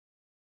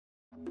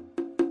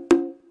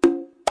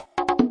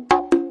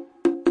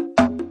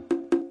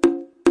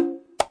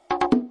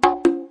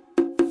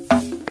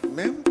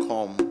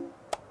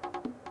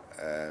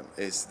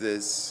is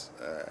this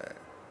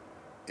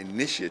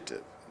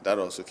initiative that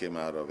also came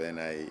out of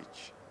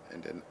NIH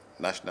and the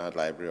National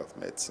Library of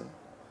Medicine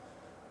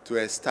to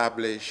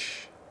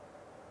establish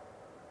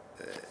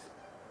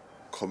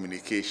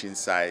communication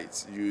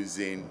sites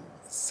using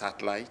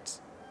satellite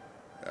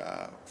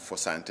for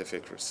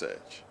scientific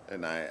research.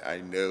 And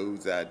I know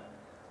that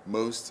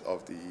most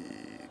of the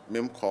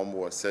MIMcom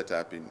was set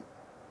up in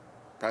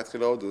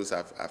practically all those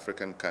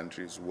African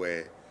countries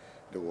where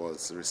there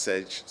was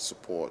research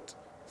support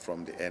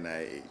from the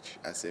NIH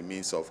as a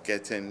means of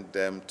getting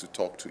them to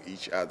talk to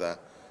each other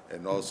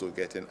and also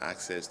getting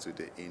access to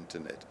the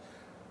internet.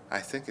 I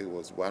think it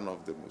was one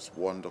of the most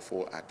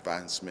wonderful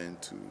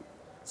advancements to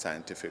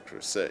scientific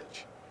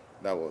research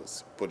that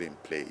was put in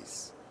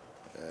place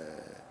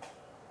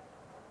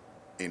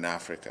in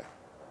Africa.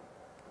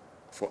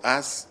 For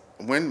us,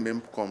 when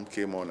MIMcom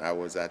came on, I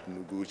was at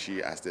Noguchi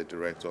as the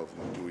director of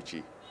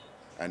Noguchi,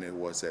 and it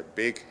was a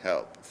big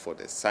help for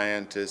the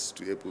scientists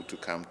to be able to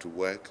come to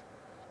work,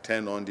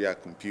 turn on their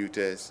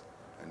computers,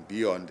 and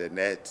be on the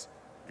net,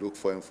 look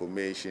for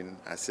information,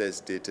 access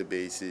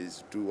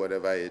databases, do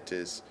whatever it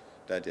is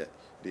that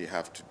they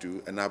have to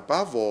do, and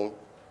above all,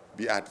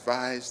 be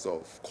advised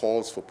of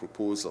calls for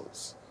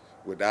proposals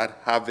without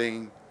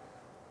having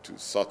to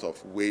sort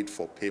of wait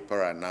for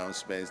paper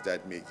announcements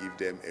that may give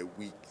them a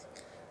week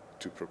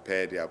to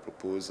prepare their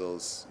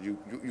proposals.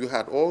 You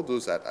had all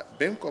those,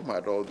 MIMcom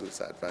had all those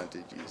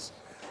advantages,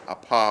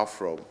 apart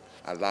from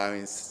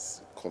allowing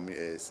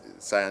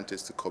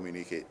scientists to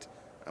communicate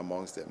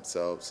amongst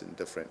themselves in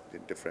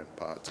different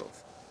parts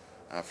of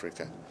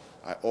Africa.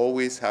 I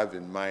always have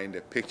in mind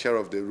a picture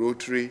of the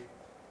rotary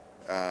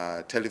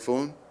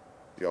telephone,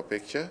 your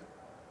picture.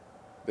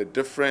 The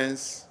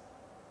difference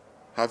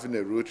having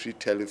a rotary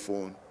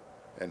telephone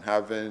and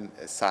having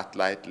a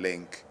satellite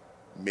link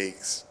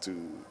makes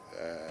to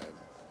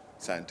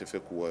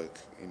scientific work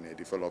in a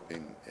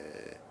developing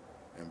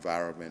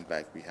environment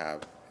like we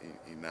have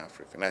in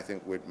Africa. And I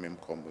think with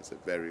MIMcom was a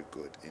very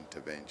good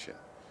intervention.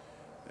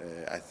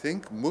 I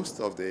think most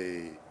of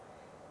the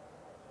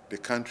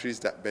countries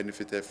that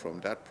benefited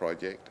from that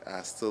project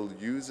are still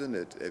using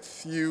it. A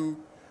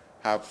few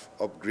have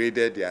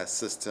upgraded their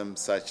system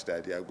such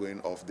that they are going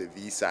off the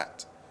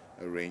VSAT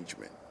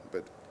arrangement.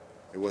 But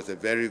it was a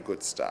very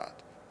good start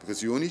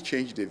because you only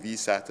change the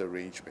VSAT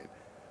arrangement.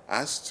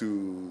 As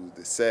to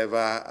the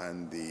server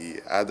and the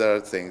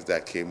other things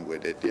that came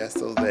with it, they are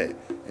still there.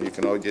 And you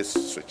can all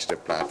just switch the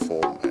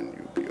platform and